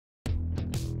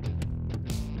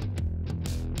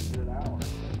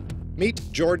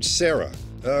Meet George Cera,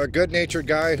 a good-natured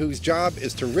guy whose job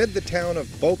is to rid the town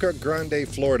of Boca Grande,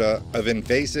 Florida, of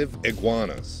invasive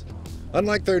iguanas.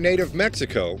 Unlike their native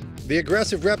Mexico, the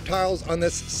aggressive reptiles on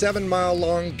this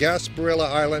 7-mile-long Gasparilla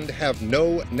Island have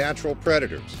no natural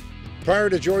predators.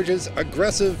 Prior to George's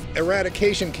aggressive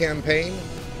eradication campaign,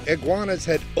 iguanas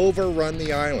had overrun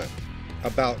the island.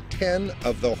 About 10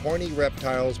 of the horny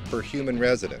reptiles per human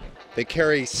resident. They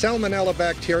carry salmonella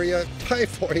bacteria,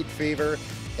 typhoid fever,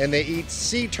 and they eat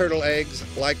sea turtle eggs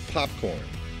like popcorn.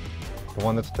 The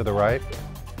one that's to the right?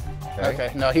 Okay,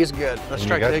 no, he's good. Let's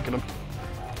try taking him.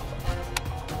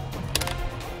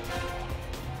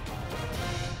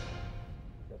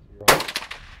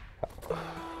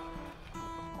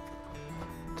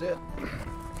 That's it.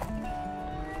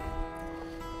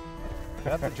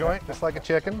 Got the joint, just like a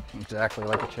chicken. Exactly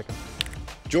like a chicken.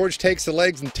 George takes the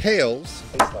legs and tails.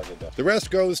 The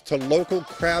rest goes to local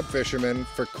crab fishermen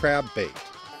for crab bait.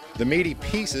 The meaty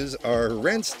pieces are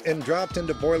rinsed and dropped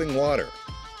into boiling water.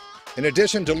 In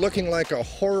addition to looking like a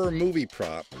horror movie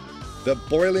prop, the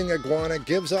boiling iguana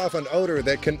gives off an odor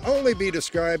that can only be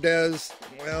described as,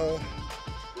 well,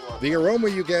 the aroma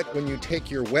you get when you take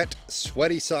your wet,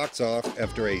 sweaty socks off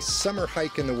after a summer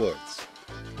hike in the woods.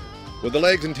 With the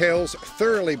legs and tails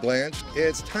thoroughly blanched,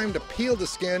 it's time to peel the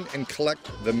skin and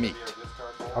collect the meat.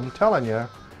 I'm telling you,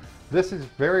 this is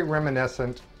very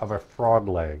reminiscent of a frog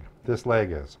leg. This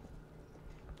leg is.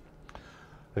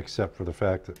 Except for the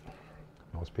fact that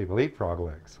most people eat frog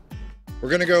legs. We're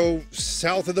gonna go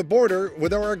south of the border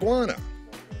with our iguana.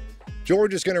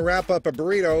 George is gonna wrap up a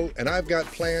burrito, and I've got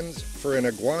plans for an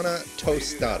iguana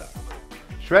tostada.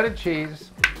 Shredded cheese.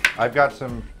 I've got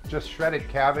some just shredded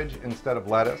cabbage instead of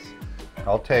lettuce.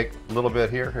 I'll take a little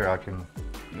bit here. Here, I can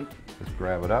just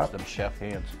grab it up. Them chef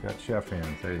hands. Got chef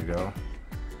hands. There you go.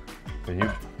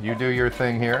 So you do your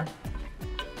thing here.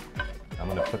 I'm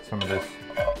gonna put some of this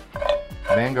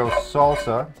mango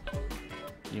salsa.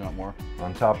 You want more?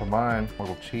 On top of mine. A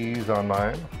little cheese on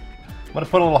mine. I'm gonna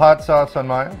put a little hot sauce on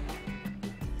mine.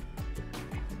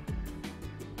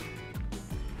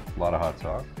 A lot of hot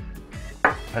sauce.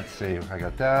 Let's see. I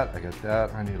got that. I got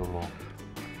that. I need a little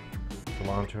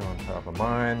cilantro on top of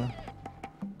mine.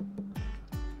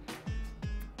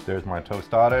 There's my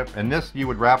tostada. And this you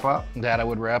would wrap up? That I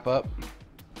would wrap up.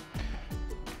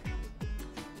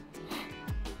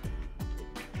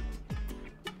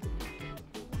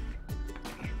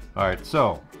 All right,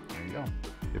 so there you go.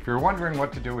 If you're wondering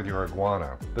what to do with your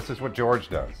iguana, this is what George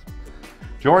does.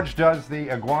 George does the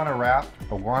iguana wrap,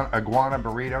 iguana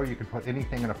burrito. You can put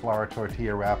anything in a flour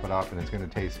tortilla, wrap it up, and it's gonna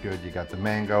taste good. You got the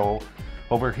mango.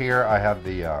 Over here, I have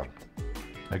the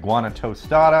iguana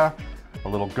tostada, a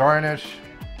little garnish.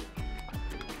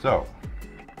 So,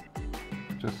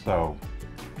 just so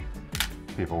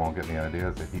people won't get any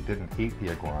ideas that he didn't eat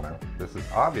the iguana, this is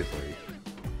obviously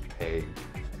a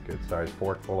good-sized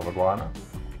fork full of iguana.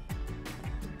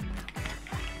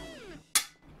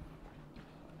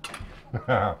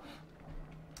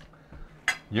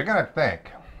 You're gonna think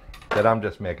that I'm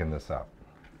just making this up.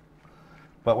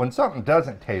 But when something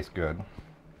doesn't taste good,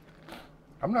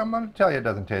 I'm gonna tell you it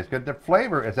doesn't taste good. The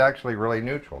flavor is actually really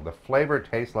neutral. The flavor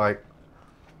tastes like,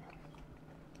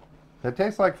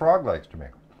 frog legs to me.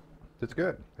 It's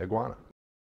good, iguana.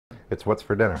 It's what's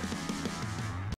for dinner.